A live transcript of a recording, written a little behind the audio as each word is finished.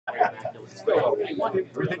What do you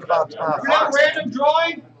think about Fox? Random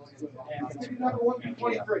drawing. Number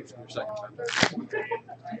 123. Okay.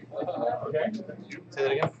 Say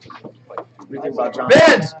that again. What do you think about John?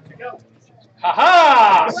 Benz!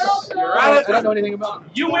 Haha! You're right. I don't know anything about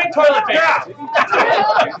him. You win toilet paper.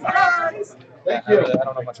 Thank you. I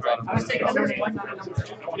don't know much about him.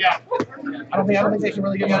 Yeah. I don't think they can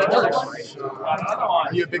really get me out of notice.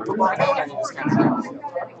 Are you a big football fan?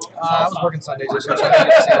 I was working Sundays this year, so I didn't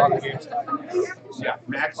get to see a lot of the games. Yeah.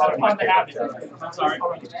 Max. Fun to have you. I'm sorry.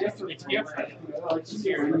 It's here. It's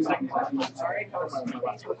here. Sorry. Okay.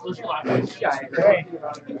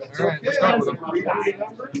 All right, let's start with them.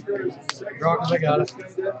 Draw because I got it.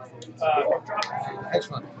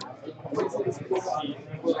 Excellent.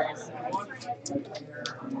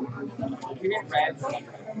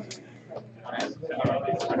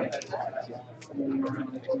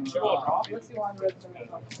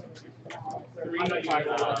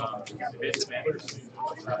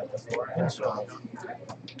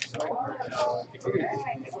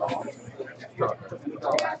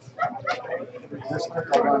 This click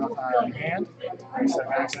will run on hand instead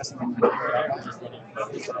of accessing the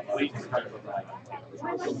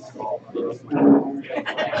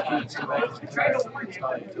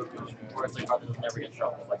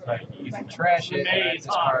You can trash it and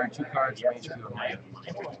discard 2 cards from HP or mana.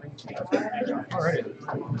 Alright.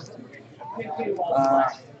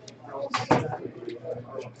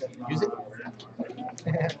 Use it?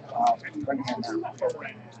 bring it in now.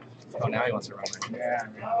 Oh, now he wants to run. Yeah.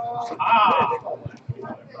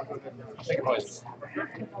 Take a poison.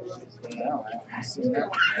 No, I haven't seen that.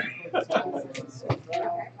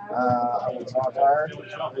 I will draw a card.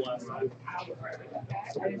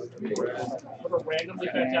 Randomly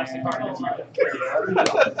fantastic card.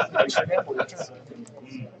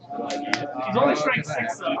 He's only strength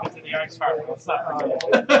 6 though because of the ice card. It's not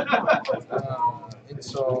And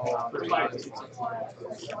so, trying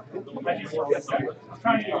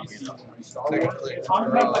to use technically,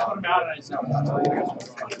 I'm going to put him out and I just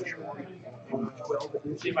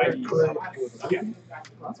see if I can.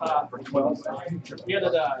 Yeah,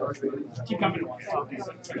 the keep coming.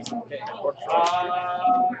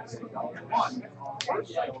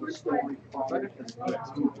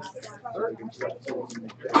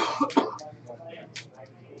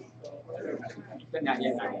 Not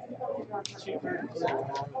yet.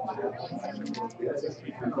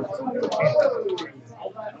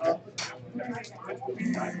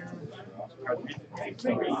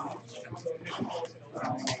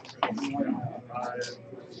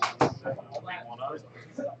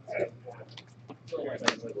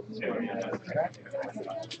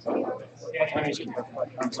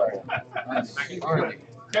 I'm sorry.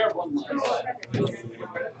 Terrible.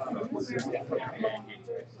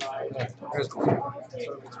 there's the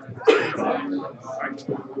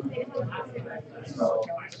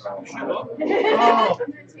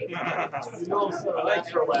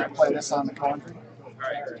Play this on the country.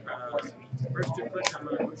 First 2 clicks, I'm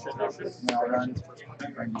going to push it. Now run.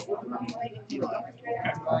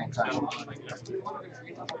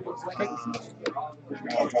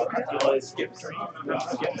 Skip 3.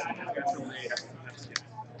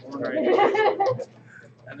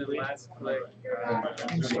 And then last click.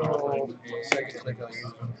 so, second click I'll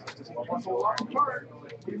use them.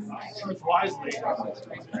 Choose wisely.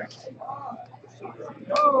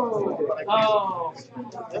 Oh,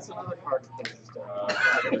 That's another card. I'm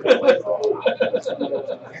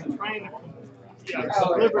trying to. Yeah,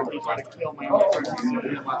 deliberately trying to kill my own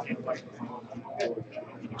person.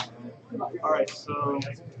 All right, so.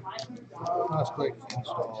 Last click,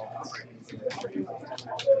 install. I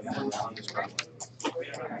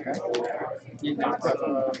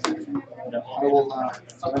will,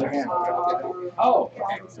 other hand. Oh,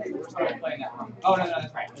 okay. So we're still playing that one. Oh, no,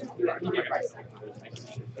 that's right. You did right.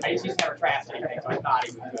 I used to never trash anything, so I thought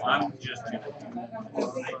he was. I'm just.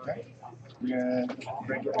 Yeah,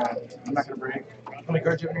 break it down. I'm not gonna break. How many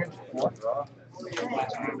cards do you have in here? 4.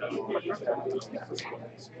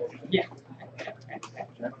 Yeah.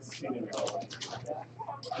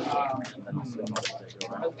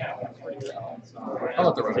 I'll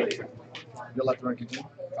let the run continue. You'll let the run continue?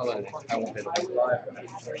 I'll let it in. I won't hit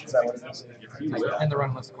it. Is that what it is? And the run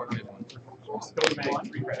unless the court hit one. Okay.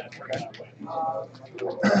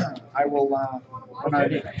 I will, when I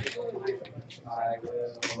do. I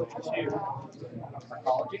will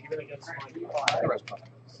Arcology. The rest pop.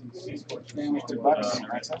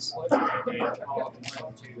 $2 access.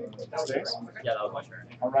 Stays. Yeah, that was my turn.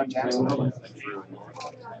 I'll run Jackson.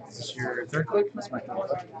 Is this your third click? That's my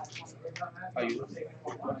third. I'll use it.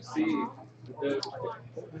 See. Do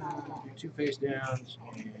 2 face downs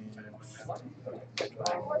and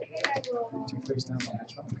Two face down on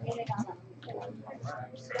that one.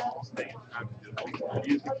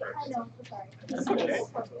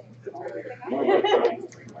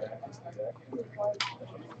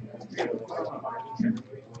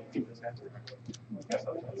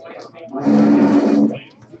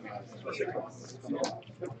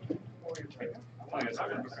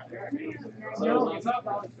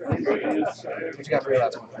 What you got for your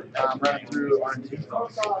last one? Running through R&D.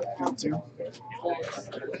 Two.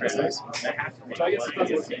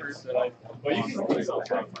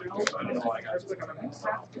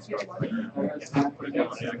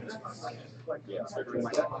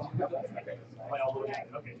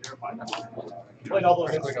 Played all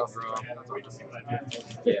those. Quick, I'll draw.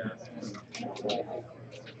 Yeah.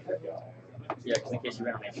 Yeah, because in case you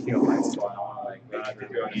ran on a field, I don't want to like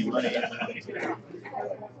throw any money.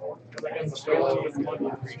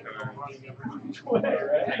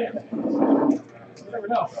 You never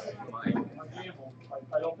know.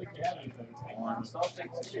 I don't think we have anything.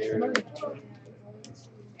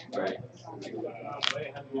 Right.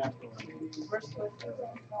 Okay.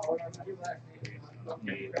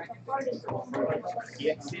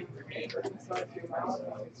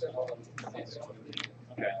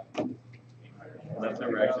 That's the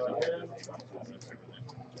reaction.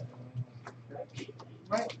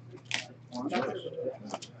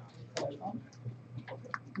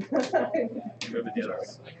 Move it the other way.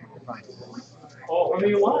 Oh, I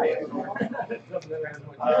mean, why?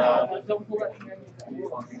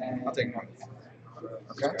 I'll take one.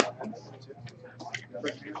 Okay.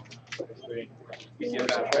 You see the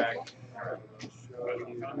back.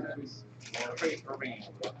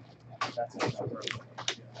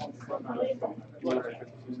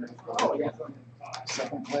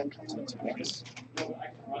 Second click. So 2 X.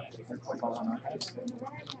 Third click on archives.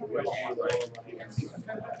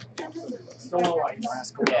 Still no lights.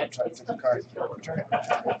 Last go up. Try to take the card. Return it.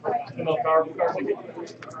 No car.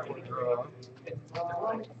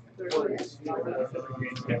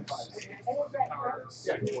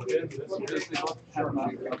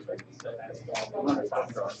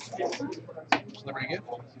 Celebrity gift.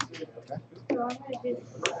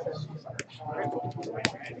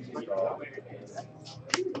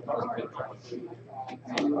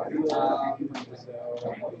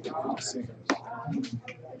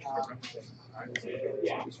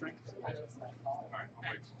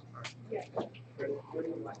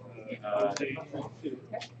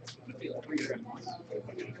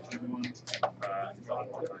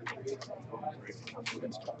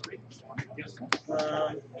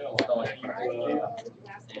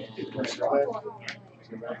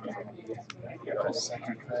 First click.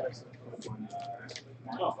 Second click.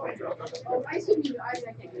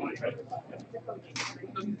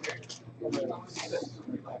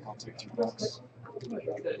 I'll take $2.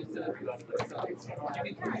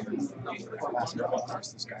 Last go up.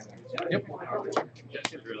 There's this guy there. Yep.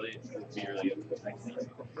 Really be really good.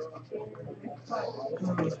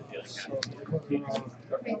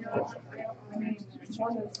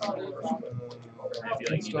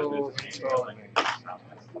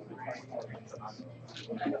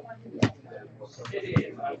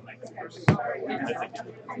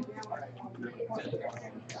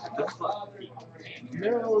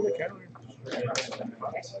 No, the camera.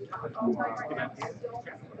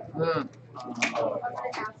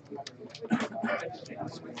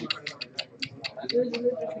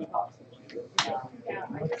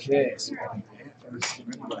 Okay. So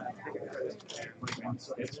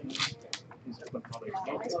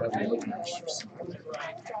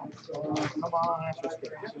come on.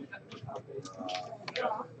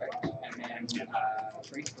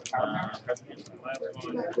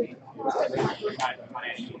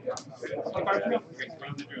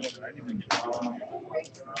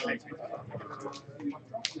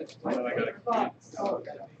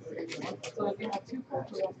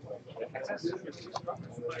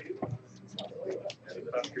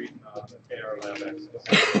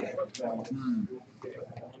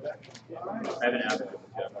 I haven't asked.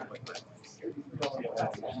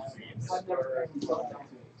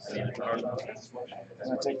 I'm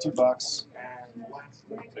gonna take $2.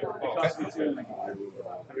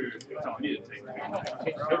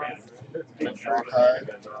 Draw a card.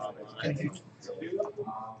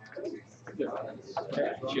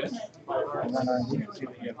 And then R&D.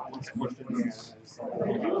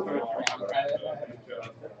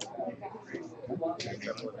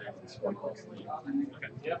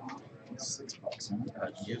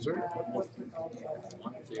 $6. User.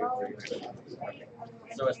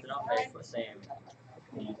 So it's not the same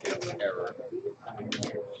error.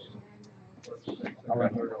 All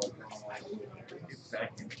right.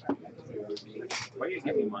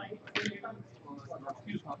 give me money.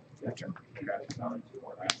 Your turn.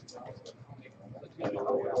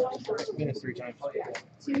 Minus 3 times.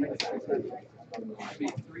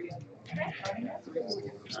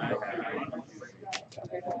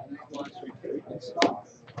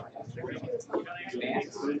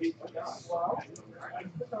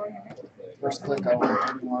 First click, I will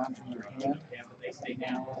turn you on from your hand. They stay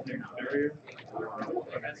down. They're not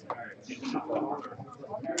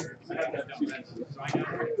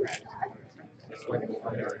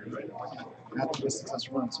After this test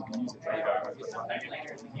run, so you can use it.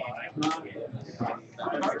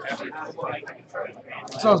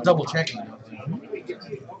 So I was double checking.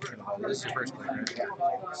 This is your first play, right?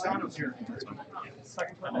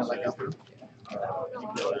 And then like upper.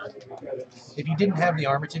 If you didn't have the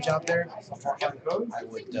Armitage out there, I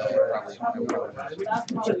would probably.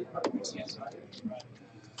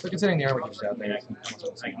 So considering the Armitage is out there, I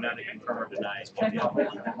can neither confirm or deny.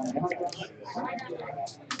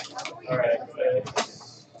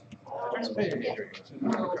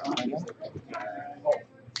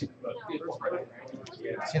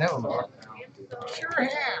 see that one more. Sure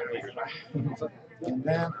have. And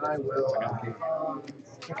then I will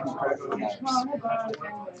kick him credit for the knives.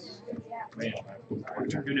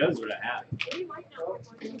 Who knows what I have?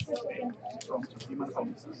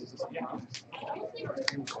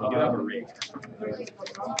 You have a rig.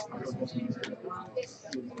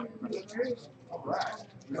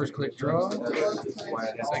 First click draw, second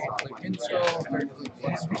click install, third click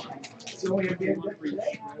install.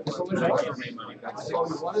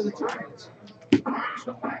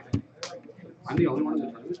 I'm the only one in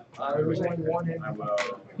the tournament. There was only one in. I will.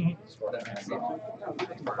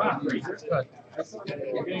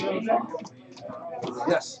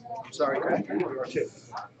 Yes. Sorry, Craig.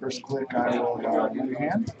 First click, I will move your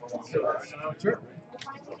hand. Sure.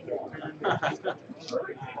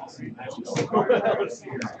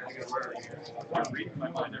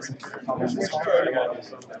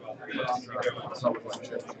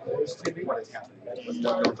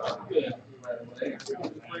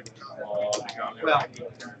 Well,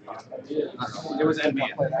 it was NBA,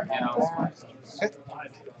 you know.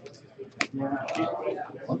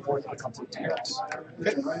 Unfortunately, it comes with tears.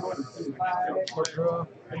 Court draw.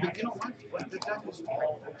 You know what?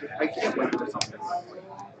 I can't wait for something.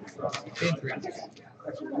 Game 3.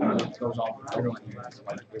 It goes off. Everyone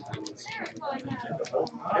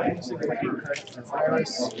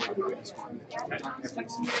Virus.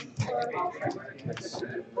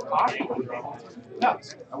 No,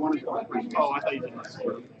 I want to go. Oh, I thought you did this.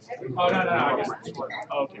 Oh, no, I guess.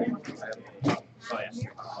 Oh, okay. Oh, yeah.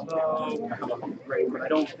 great, but I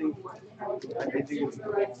don't think I think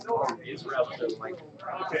it's relative like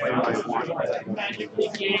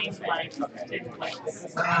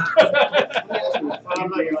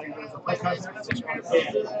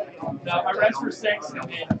No, I rest for 6 and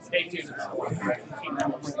then stay tuned.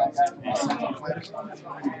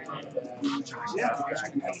 Yeah,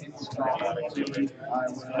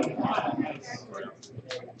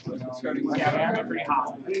 I'm pretty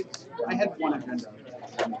hot. I had one agenda.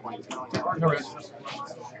 No rest.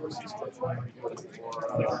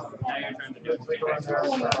 Now you're trying to do it.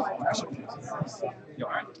 You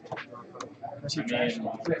alright? I mean,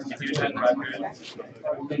 if you had records.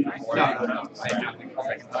 No.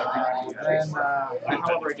 Then,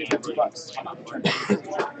 However, I did have $2.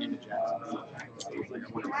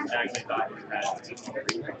 I actually thought you had. That's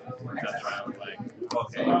why I was like,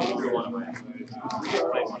 okay, you want to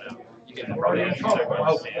play one out. You get probably actually start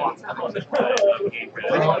going to stand.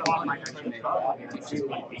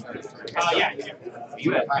 Yeah,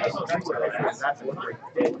 you have one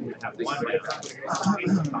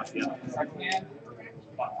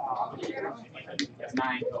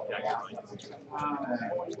Nine.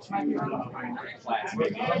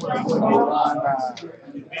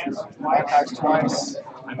 Mike has twice.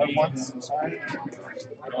 Once, sorry.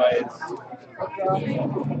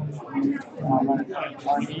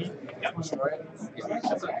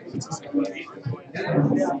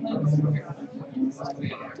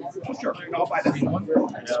 Sure. I'll buy that one.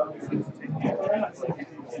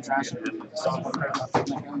 Trash.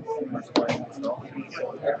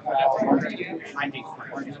 I hate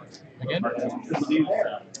Again? I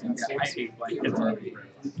hate like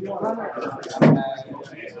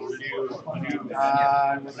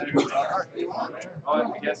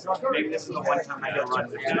Oh, I guess maybe this is the one time I can run.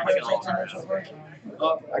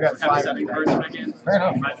 I got 5. Fair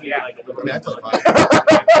enough. Yeah.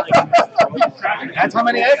 That's how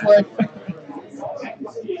many I play.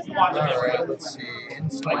 Alright, let's see.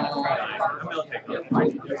 install. I'm gonna take it.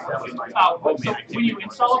 When you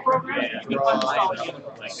install a program, you can uninstall it again.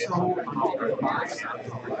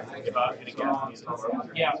 About getting gas.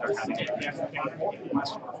 Yeah.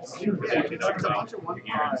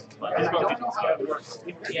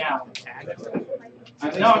 Yeah.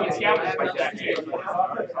 No, I mean, Seattle is like that too.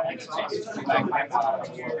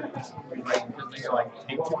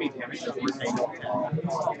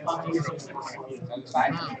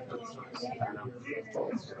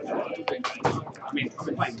 I mean,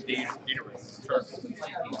 I'm playing data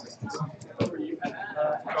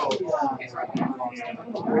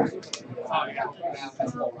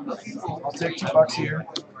I'll take $2 here.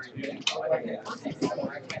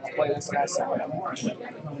 Play this guy second.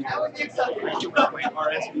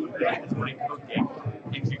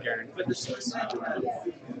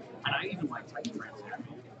 And I even like type friends.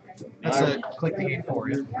 That's a click the game for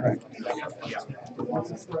you. Correct.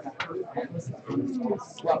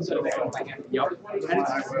 Yep. And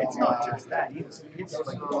it's not just that. It's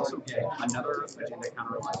like you also get another agenda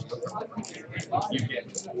counter You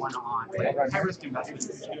get one on high risk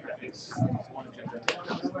investments. It's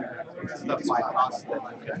the 5 costs that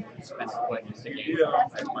you can spend to play just to gain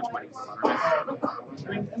as much money. I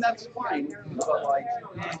mean, and that's fine, but like,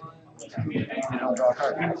 you know, draw a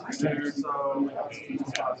card.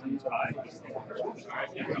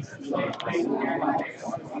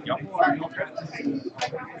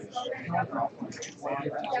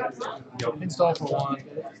 Install for one.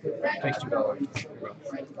 Takes $2.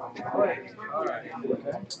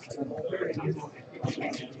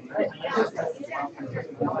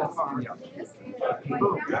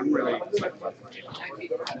 I'm really excited about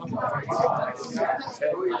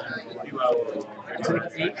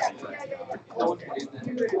Take 8.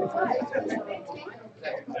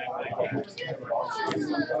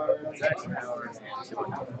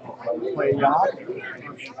 Play yacht.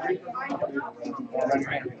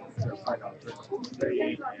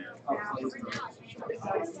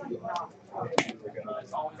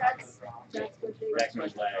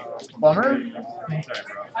 Bummer.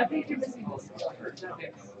 I think you're missing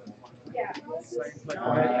So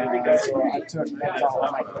I took that's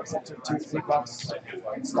all my clicks. I took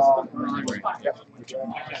 $2 install. Yep.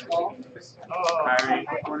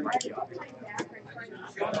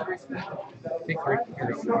 Take 3.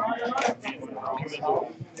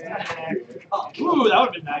 Ooh, that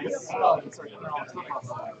would have been nice.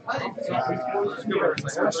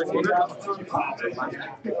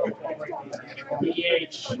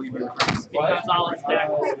 PH becomes all its deck.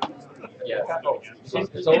 Yeah.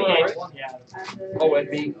 It's over, right? Yeah. Oh, and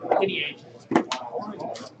B. PH.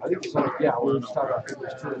 I think so. Yeah, we were just talking about it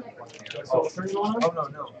was 2. Oh,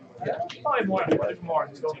 no. Yeah. Probably more. There's more.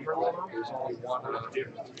 There's only one.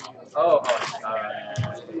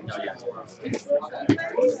 no, yeah.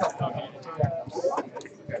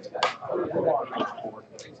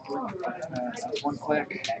 One click.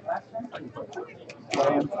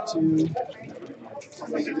 Play him for 2.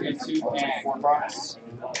 $4.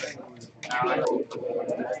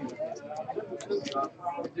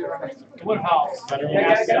 It would have helped.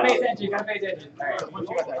 Yeah, gotta pay attention. Gotta pay attention. All right. Once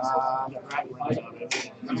you got that.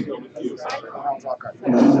 I'll draw a card.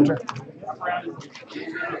 Turn.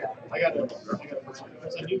 I got it.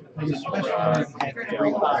 There's a new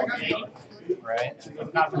right?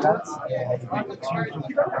 Yeah, you make it 2 for the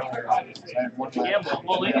earlier. Yeah,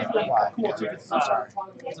 well, ladies really cool too. It's a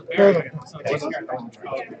barrier. So it takes care of it.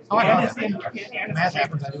 Oh, I know that. Math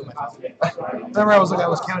happens, I do my house. Remember, I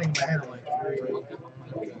was counting in my head.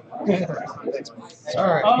 All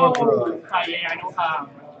right. Oh, yeah, I know.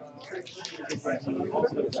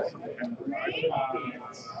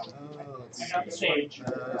 Sage.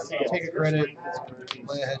 Take a credit.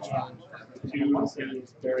 Play a hedge fund.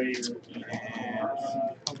 Very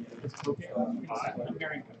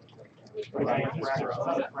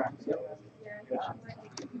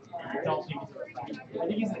I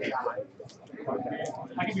think he's a guy.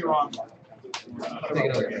 I could be wrong. Take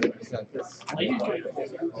another credit. Ladies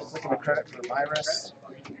Looking a credit for the virus.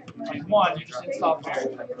 one, you just install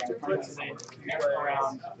the puts it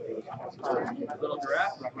around little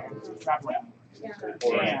giraffe wrap around.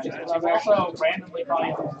 And I've also randomly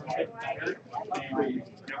probably a bit better.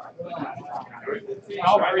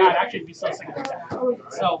 Oh my god, actually it'd be so sick of that.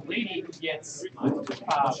 So lady gets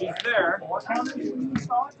she's there, more counters you can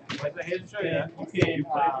install it. Like the hand show, yeah. You can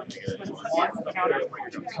one counter.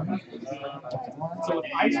 So with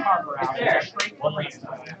ice harbor out, it's a straight break.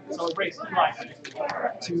 So it breaks 2 life.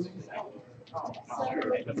 2.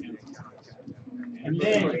 And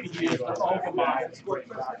then you can use the overbuy. But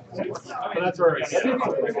that's where it's.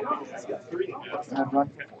 And run.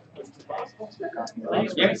 You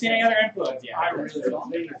haven't seen any other influence yet. I really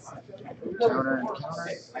don't. Counter and counter.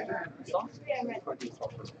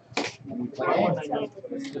 And we play game.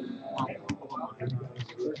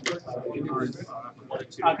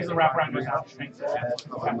 Because the wraparound goes out.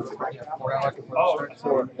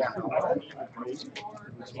 Four. Yeah.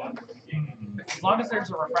 As long as there's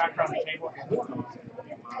a refractor on the table.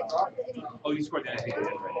 Oh, you scored that.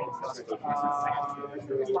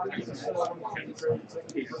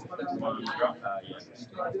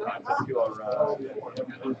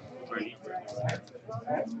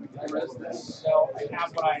 So I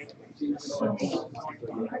have what I.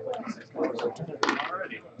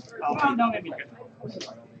 Oh, no, maybe good.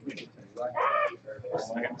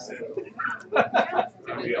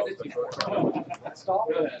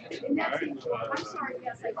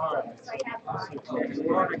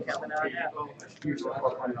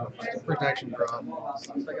 Protection drop.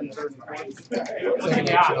 Second Second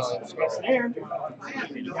action.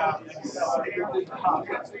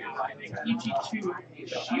 EG2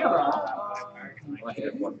 Shira.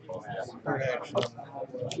 Third action.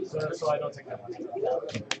 So I don't take that one.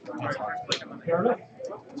 Fair enough.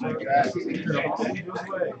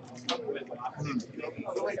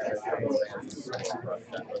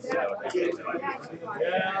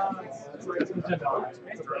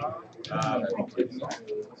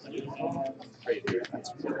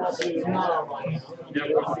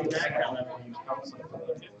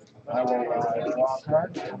 I will draw a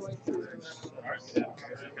card.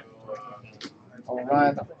 I will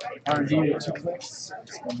run R&D with 2 clicks.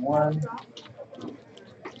 Spend 1.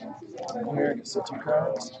 Here, get so 2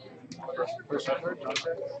 cards. First card.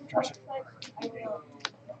 Trash it.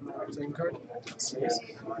 Second card.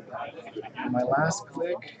 My last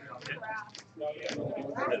click.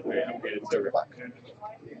 Black.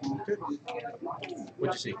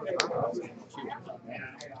 What'd you see?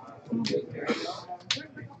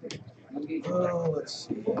 Oh, let's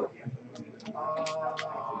see.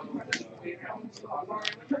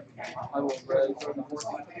 I will red.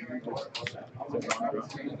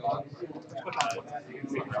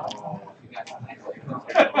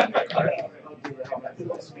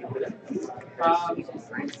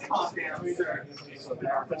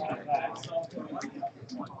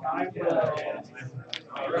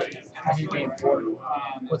 I hate being poor.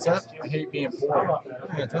 What's that? I hate being poor.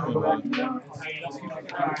 Yeah, tell me about it.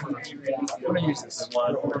 I'm going to use this. 2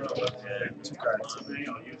 cards.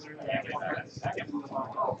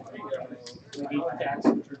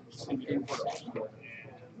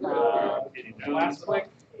 Last click.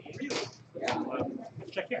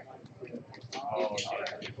 Check here.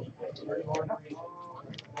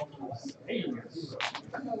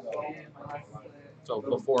 So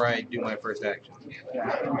before I do my first action.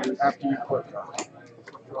 Yeah, after you put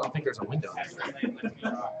I don't think there's a window.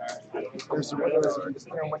 there's a window,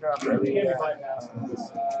 after every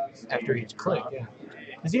After each click, yeah.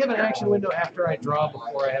 Does he have an action window after I draw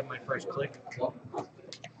before I have my first click?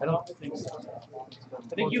 I don't think so. I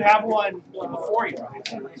think you have one before you.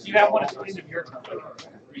 You have one at the end of your turn.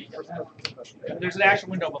 There's an action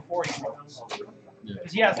window before you.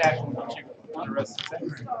 Because he has the action window too.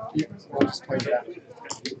 Yeah, we'll just play that.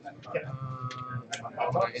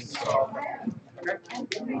 I'm gonna install. Would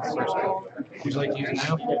you like to use it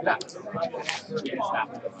now?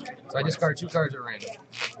 So I discard 2 cards at random.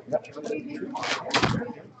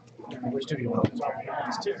 Which 2 do you want?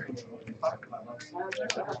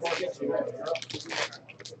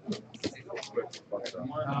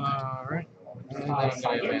 Alright. And then I'm going to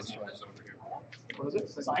advance twice. What is it?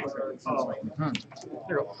 Here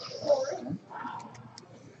we go.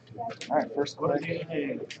 Alright, first click.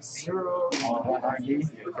 I'll run R&D.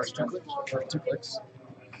 First 2 clicks. Or 2 clicks.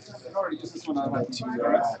 I'll use this one to see 3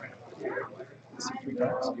 cards.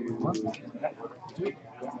 1, 2, 3.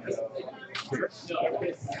 Okay.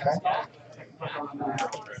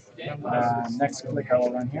 Next click I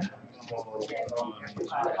will run here.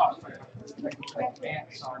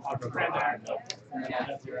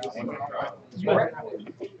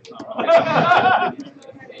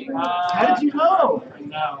 How did you know?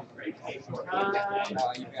 No.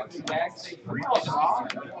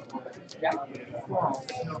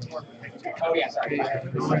 Oh yeah, sorry.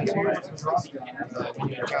 Counter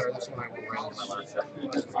this one, I will roll my last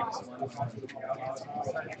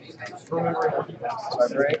So I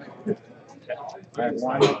break. I have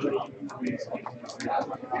 1.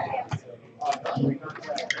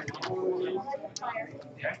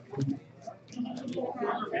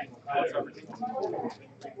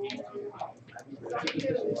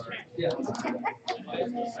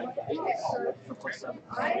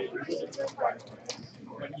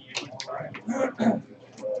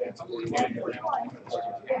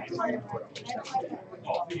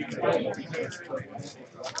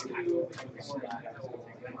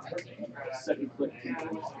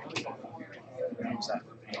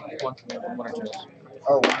 One or two.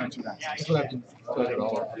 Oh, 1 or 2 dice. That's what I've been doing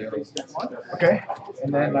all of the other ones. Okay.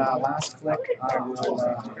 And then last flick, I will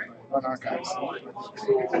run archives.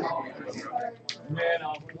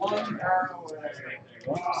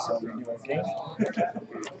 So we do a game.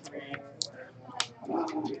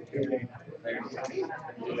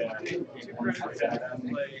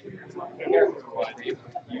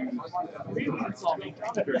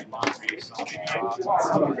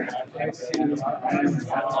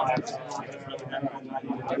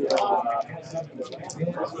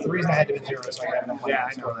 The reason I had to be 0 is so I have no money. Yeah, I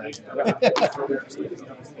know that.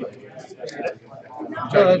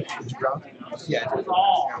 Good. Did you draw? Yeah.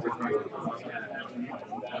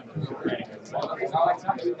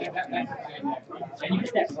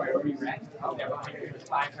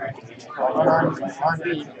 On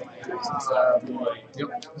B. Yep.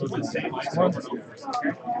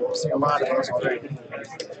 I've seen a lot of those already.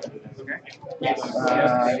 I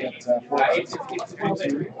get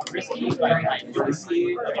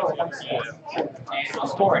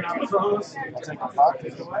 4. I'll take a puck.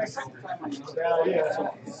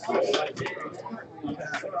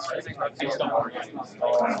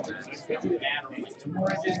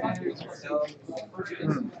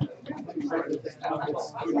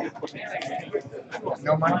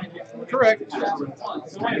 No money? Correct.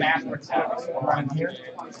 Run here.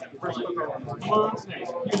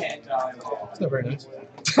 It's not very nice.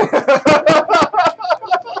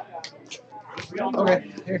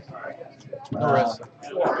 Okay, here. No rest.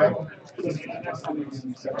 Okay.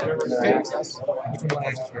 Access. Which one do you want to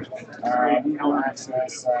access first? We don't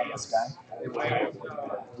access this guy.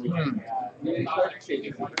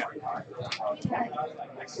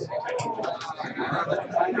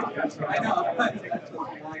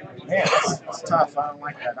 Man, it's tough. I don't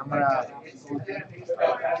like that. I'm gonna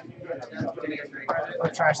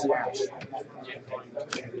trash the ash.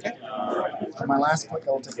 For my last click,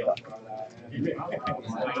 I'll take it up.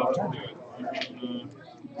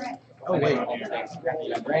 Oh, wait.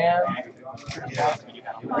 Ran. Yeah.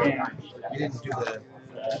 You didn't do the.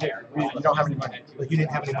 You don't have any money. But you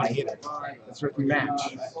didn't have any money either. That's what we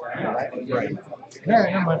match. Right. Alright,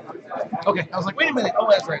 never mind. Okay, I was like, wait a minute. Oh,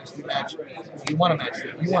 that's right. You match. You want to match.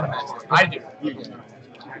 You want to match. I do.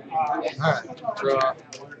 Alright. Draw.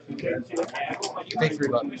 Take $3.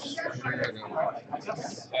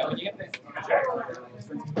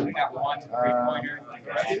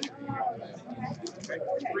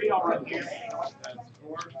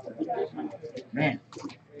 Man.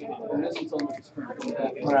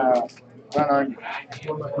 I'm gonna run on.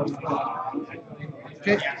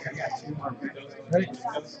 Okay. Ready?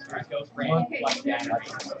 1,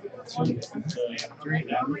 2, 3,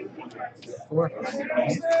 4,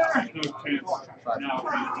 5.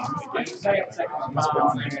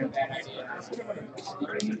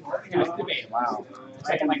 Wow.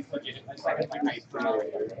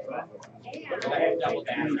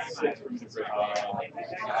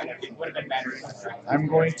 I'm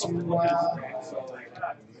going to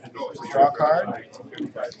draw a card.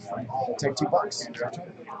 Take $2.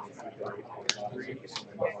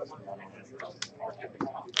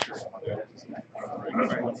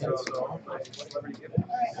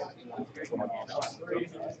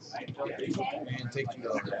 And take $2.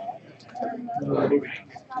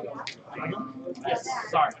 Yes,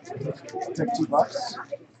 sorry. Take $2.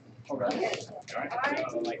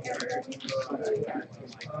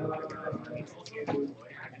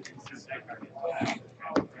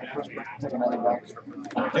 Take another box.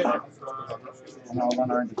 Okay. And I'll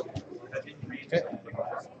run R&D. Okay.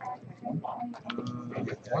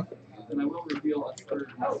 1. And I will reveal a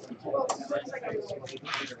third. I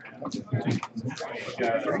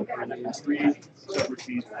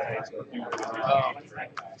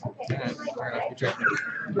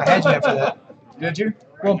had you after that. Did you?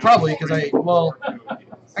 Well, probably because I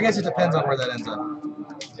guess it depends on where that ends up.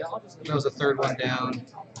 There was a third one down.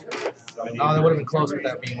 Oh, that would have been close with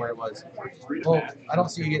that being where it was. Well, I don't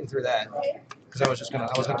see you getting through that because I was gonna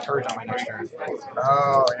purge on my next turn.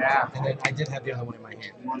 Oh, yeah. And then I did have the other one in my hand,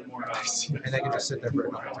 and I could just sit there for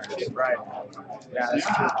a couple turns. Right. Yeah, that's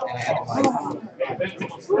true. And I had to fight.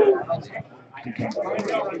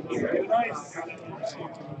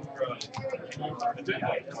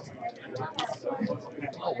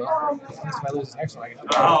 Oh well. If I lose the next one, I can.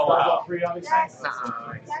 Oh, wow. 3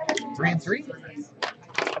 and 3.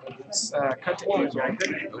 Cut to 2.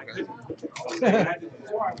 Okay.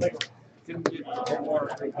 Didn't get more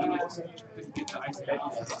convenience. Didn't get the ice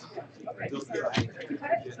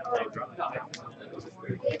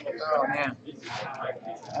Oh man.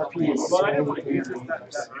 RP is so dangerous.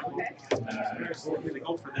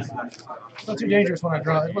 It's not too dangerous when I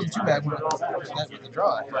draw. It wasn't too bad when with the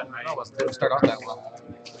draw. I didn't start off that well.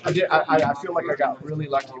 I feel like I got really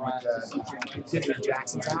lucky with the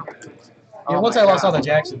Jackson's out. Yeah, once I lost all the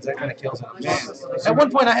Jacksons, that kind of kills it. At one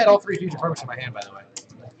point, I had all 3 future perfects in my hand, by the way.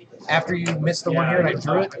 After you missed the one here and I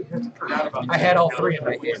drew it, I had all 3 in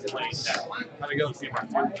my hand. How'd it go?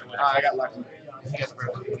 I got lucky. You guys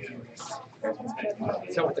are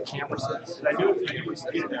Is that what the camera says? I knew it was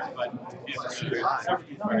there, but it's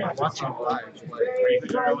Watching live.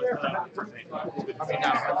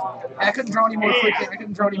 I couldn't draw any more freaking. I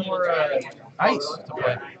couldn't draw any more ice to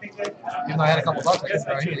play. Even though I had a couple bucks, I couldn't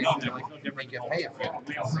draw anything. Like, make you pay it for it.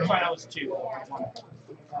 That was 2.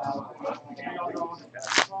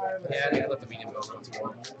 Yeah, I let the medium go.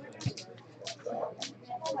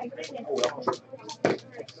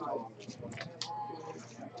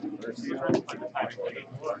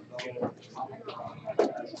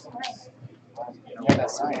 You had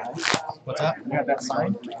that sign, huh? What's that? You had that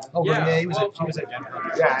sign? Oh, yeah, he was at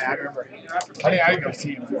Denver. Yeah, I remember. I didn't go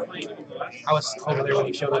see him. I was over there when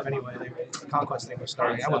he showed up anyway. The Conquest thing was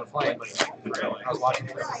starting. I wasn't playing, but I was watching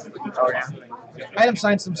it. Oh, yeah? I had him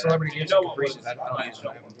sign some celebrity gifts and caprices. I don't use it.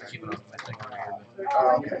 I keep it on my thing over here.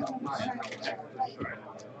 Oh, okay.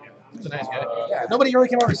 He's a nice guy. Yeah, nobody really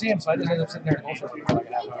came over to see him, so I just ended up sitting there and bullshit with him for like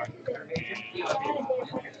a half hour.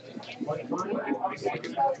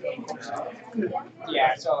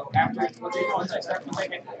 Yeah, so after what they do is I start to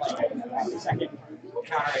make it like a second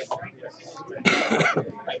counter.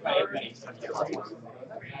 Like by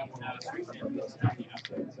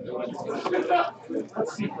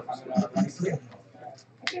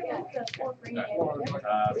I'm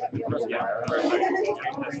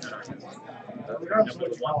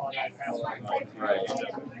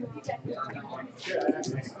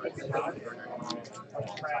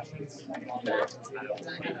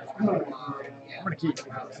going to keep.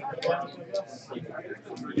 I'll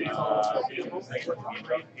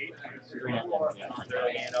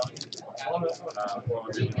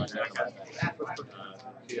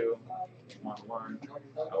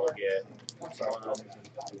get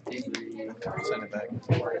Send it back.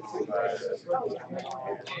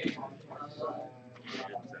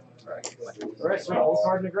 All right, so old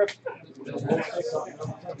card in the grip.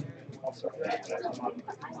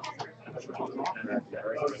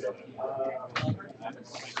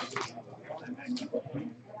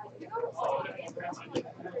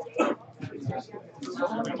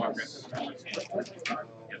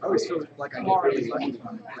 I always feel like I get really lucky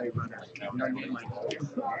when I play runner. You know what I mean? Like,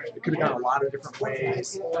 it could have gone a lot of different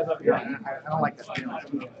ways. You know, I don't like that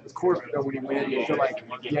feeling. With Corp, though, when you win, you feel like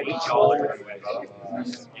you had control.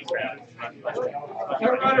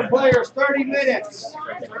 Runner players, 30 minutes.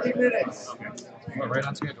 30 minutes. Well, right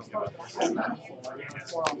on schedule.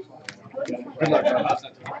 Good luck, man.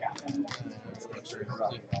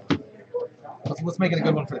 Let's make it a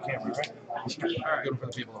good one for the camera, right? Good one for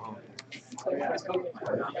the people at home.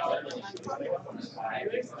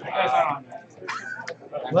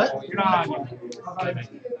 What? You're not on.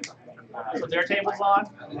 So their table's on,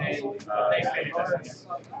 and they finish. So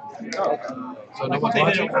no Like one's what they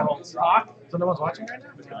did watching? over Stock. So no one's watching right now?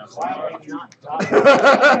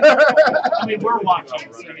 I mean, we're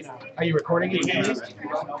watching, so you know. Are you recording it?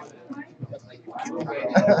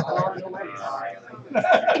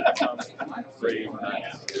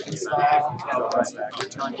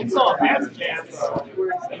 It's all fast jams.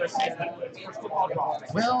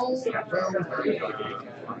 Well.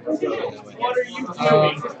 What are you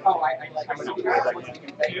doing?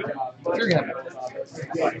 You're gonna have it.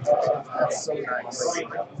 That's so nice.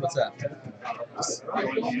 What's that?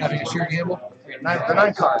 Having a sheer gamble? The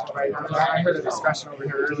 9 card, right? I heard a discussion over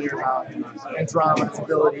here earlier about Andromeda's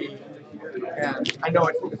ability, and I know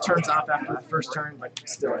it turns off after the first turn, but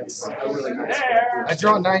still, it's a really nice card. I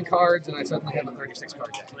draw 9 cards and I suddenly have a 36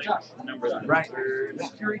 card deck. Right.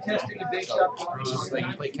 Security testing the big So it's just like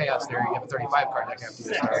you play Chaos there, you have a 35 card deck after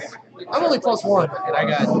this card. I'm only +1,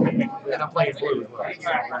 and I'm playing blue as well. I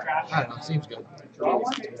don't know, seems good.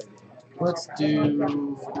 Let's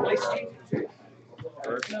do. I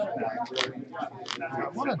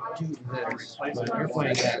want to do this, but you're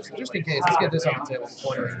playing that. So just in case, let's get this on the table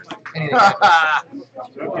before anything happens.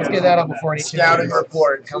 Let's get that up before any Scouting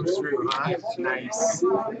report comes through, huh? Nice.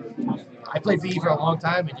 I played B for a long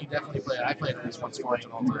time, and you definitely played. I played at least one scoring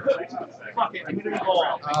all time. Fuck it, give me the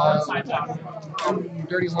ball. Side down.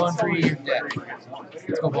 Dirty laundry, you're dead.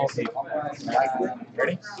 Let's go ball team.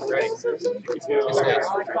 Ready? Ready.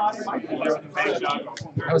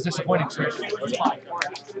 That was disappointing, sir.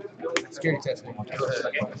 Scary testing. Go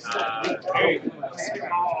ahead.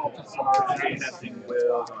 Testing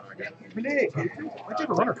will go on again. Nick, why'd you have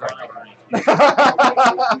a runner card?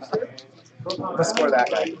 Let's score that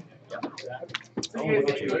guy.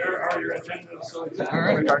 All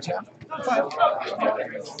right. Card champ?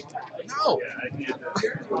 No.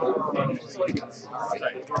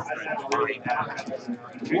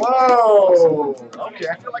 Whoa! Okay,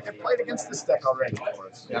 I feel like I played against this deck already.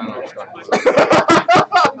 Yeah,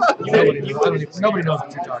 nobody knows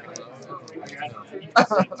what you're talking about.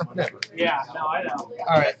 Never. Yeah, no, I know.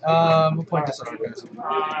 All right. We'll point this over, guys.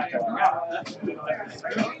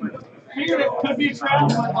 Figured it could be a trap,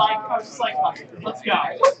 but like, I was just like, fuck it, let's go.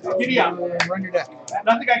 Giddy up. And run your deck.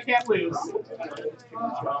 Nothing I can't lose.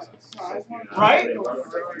 Right?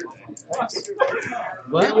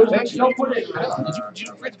 What? Don't put it. Did you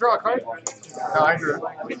forget to draw a card? No, I drew.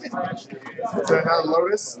 So now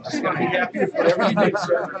Lotus, I'm going to be happy with whatever you do,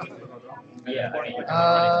 sir.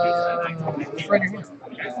 Run your hand.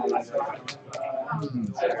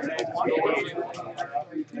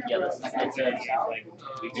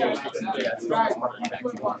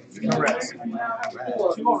 No rest.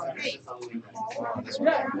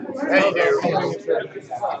 Hey, there.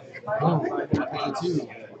 Two.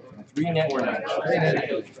 Three net.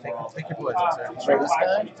 Take your poison, sir. Try this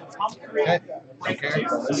guy. Okay. Don't care.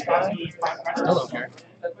 This guy. Still don't care.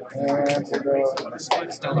 And we'll go.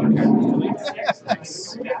 Still don't care.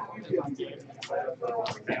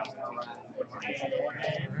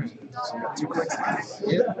 Two clicks.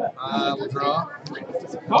 Yep. We'll draw.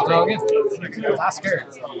 We'll draw again. Last card.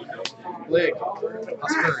 Lig.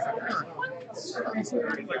 Last card.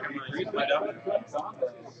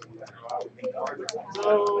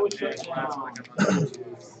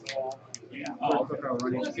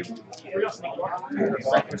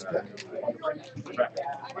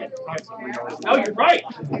 No, you're right.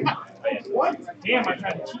 What? Damn, I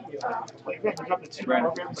tried to cheat you. Like, we got the two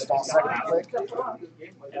programs. Small second click.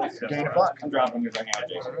 Gain a buck. I'm dropping your second.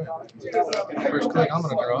 First click, I'm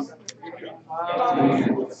going to draw.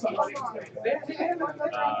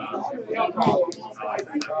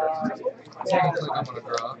 Second click, I'm going to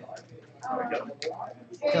draw.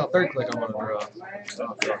 No, third click, I'm going to draw.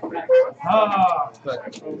 But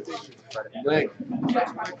Lig.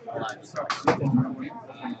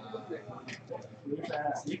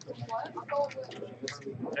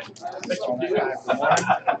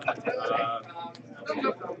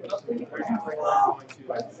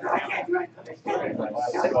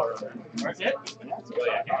 That's it?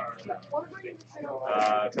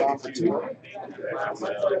 Draw for two.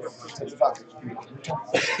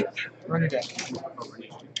 run your deck.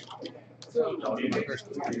 First.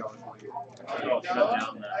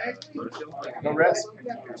 No rest.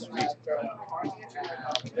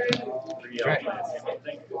 Right.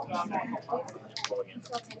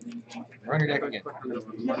 Run your deck again.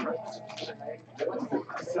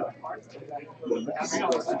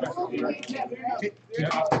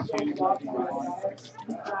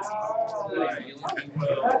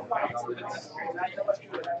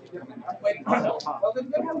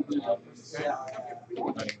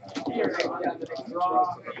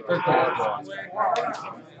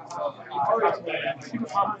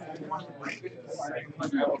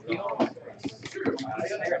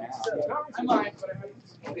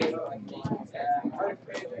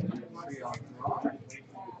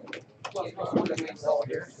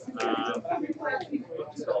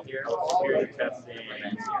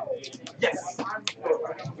 Yes.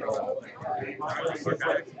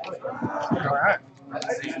 All right.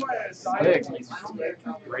 Lig.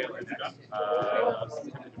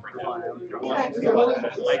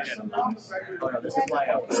 This is why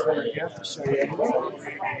I was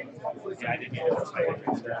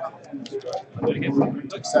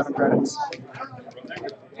Took 7 credits.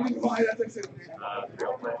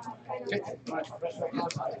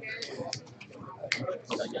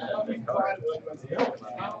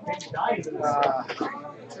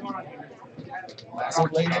 Last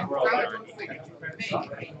click.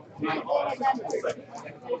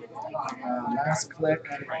 Last click.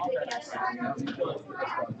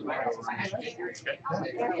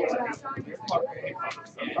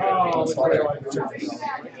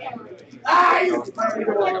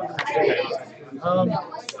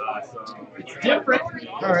 It's different.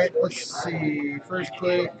 All right, let's see. First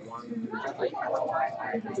click.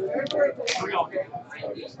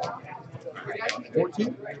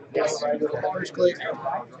 14? Yes. First click.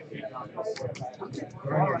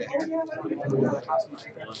 Run your deck.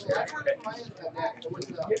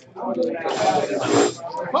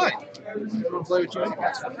 Fine. I'm gonna play with you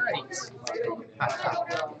anyway.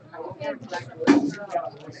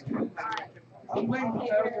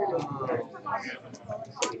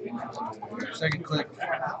 Second click.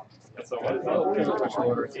 Special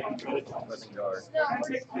order.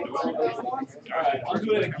 Alright, I'll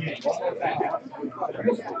do it again.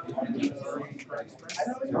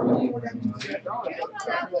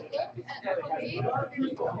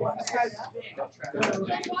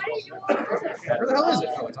 Where the hell is it?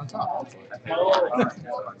 Oh, it's on top.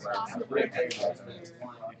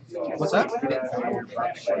 What's that?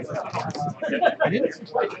 I didn't?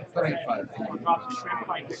 Thought I had 5.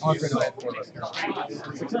 I'll trade away at 4 left.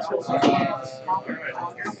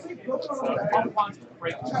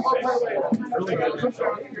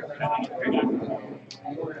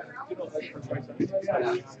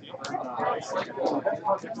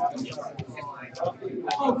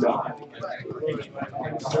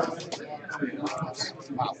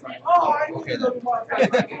 Okay then.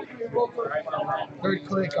 Third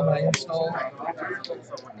click, I'm gonna install.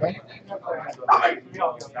 Okay.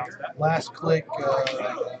 Last click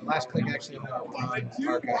actually I'm gonna run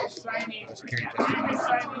archives. Security testing.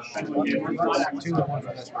 2 and 1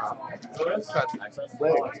 from this round.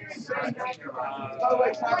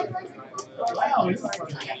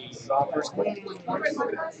 First click.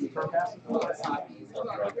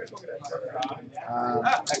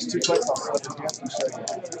 Next 2 clicks, I'll slip it again and show you.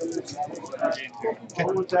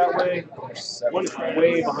 One that way, one is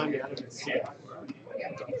way behind the other.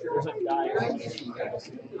 There's a guy.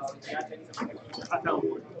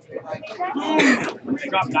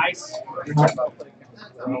 Drop dice.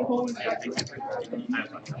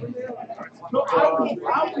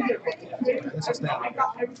 This is now.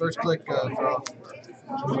 First click, draw.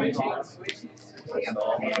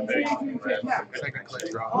 Second click,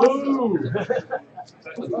 draw.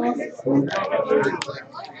 Third click,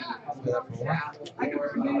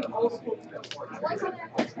 do that for 1.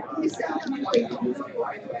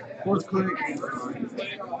 Fourth click.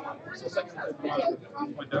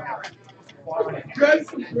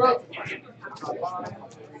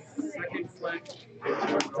 Second flick.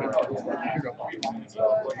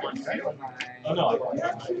 Oh, no.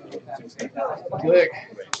 Click.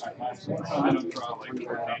 I don't draw like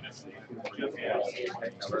 14.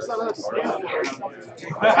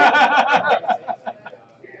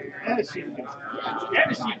 I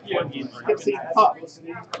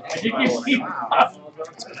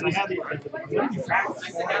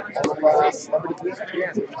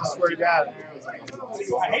swear to God.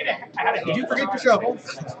 Did you forget your shovel?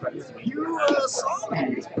 You saw me.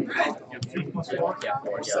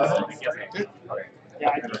 Yeah,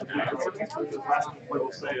 I just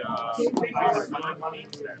we'll say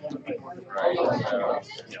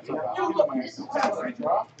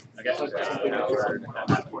I guess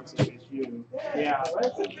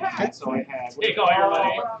yeah. So I had. Here you go,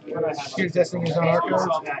 everybody. Security testing is on archives.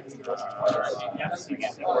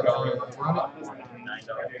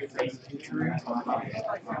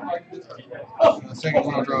 Second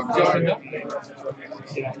one I'll draw a card.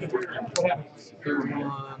 Third one.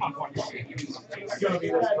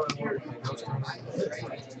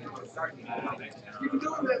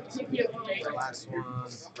 Last one.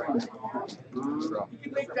 Draw.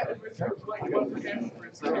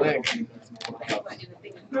 Click.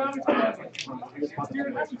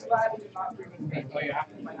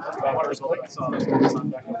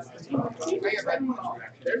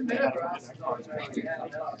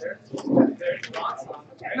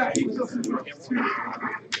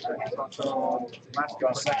 Last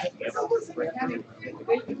draw second.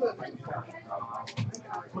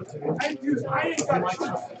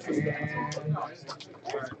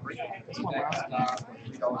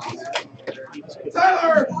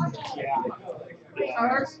 Tyler! Yeah.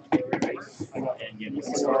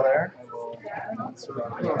 Still there?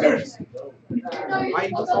 I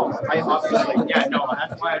obviously, yeah, no,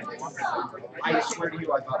 that's why I swear to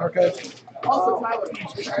you, I thought. Okay. Also, Tyler.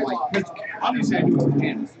 Obviously, I do what I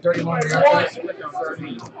can. 31 on the archives.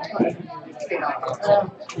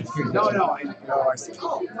 No, I see.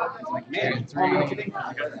 Like, man, 3.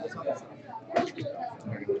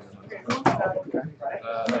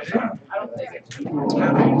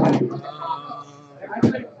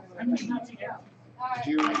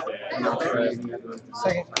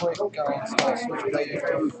 Second click, I'll install switchblade.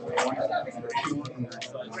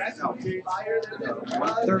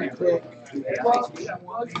 Third click.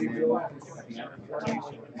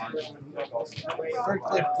 Third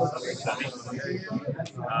click.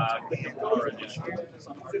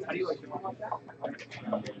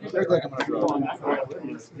 Third click, I'm gonna draw.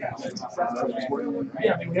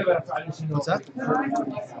 What's that?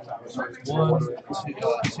 1,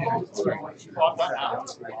 2, 3.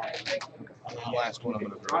 And the last one I'm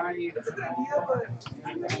gonna draw.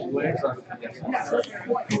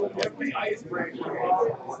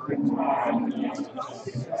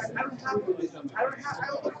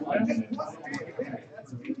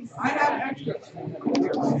 I have extra.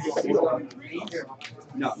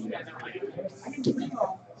 No.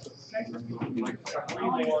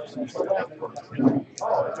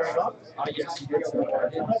 Yes, you did.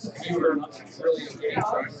 You were really engaged.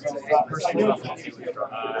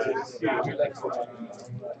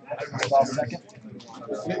 Second.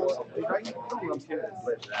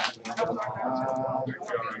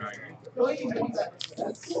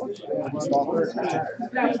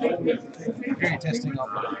 Period testing off.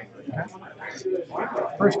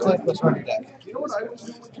 First click, let's run the deck. You know what I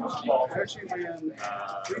actually ran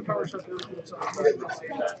 3 power shots.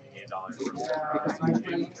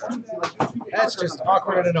 That's just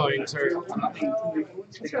awkward and annoying, sir. Pump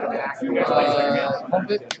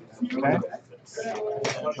it. Okay.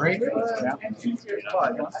 Break.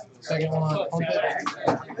 Second one, pump it.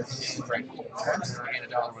 Break.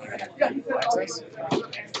 And $1 worth of access.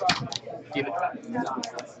 Give it.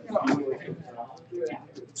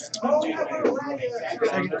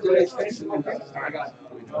 Second click.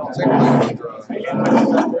 Second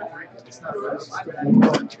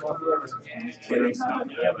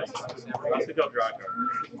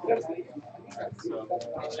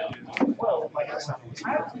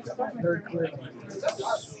Third click.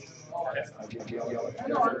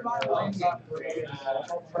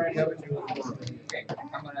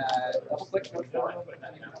 I'm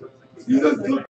gonna